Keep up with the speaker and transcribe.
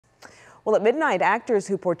Well, at midnight, actors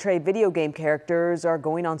who portray video game characters are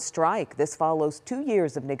going on strike. This follows 2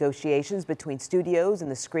 years of negotiations between studios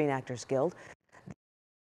and the Screen Actors Guild.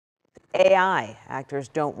 AI actors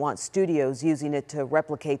don't want studios using it to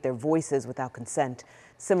replicate their voices without consent.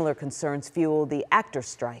 Similar concerns fueled the actors'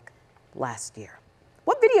 strike last year.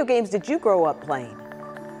 What video games did you grow up playing?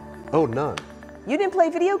 Oh, none. You didn't play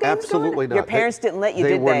video games? Absolutely not. Your parents didn't let you,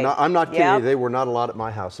 did they? I'm not kidding you. They were not allowed at my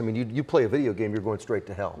house. I mean, you play a video game, you're going straight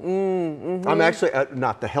to hell. I'm actually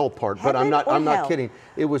not the hell part, but I'm not kidding.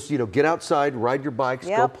 It was, get outside, ride your bikes,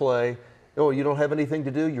 go play. Oh, you don't have anything to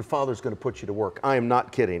do? Your father's going to put you to work. I am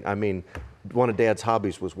not kidding. I mean, one of Dad's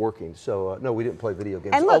hobbies was working. So no, we didn't play video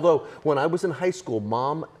games. Although when I was in high school,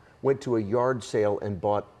 Mom went to a yard sale and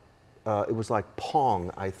bought, it was like Pong,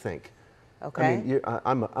 I think. Okay.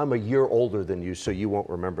 I mean, I'm a year older than you, so you won't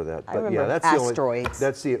remember that. But I remember that's Asteroids.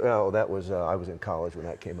 That was I was in college when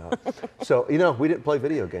that came out. So we didn't play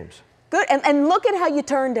video games. Good, and look at how you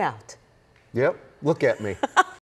turned out. Yep. Look at me.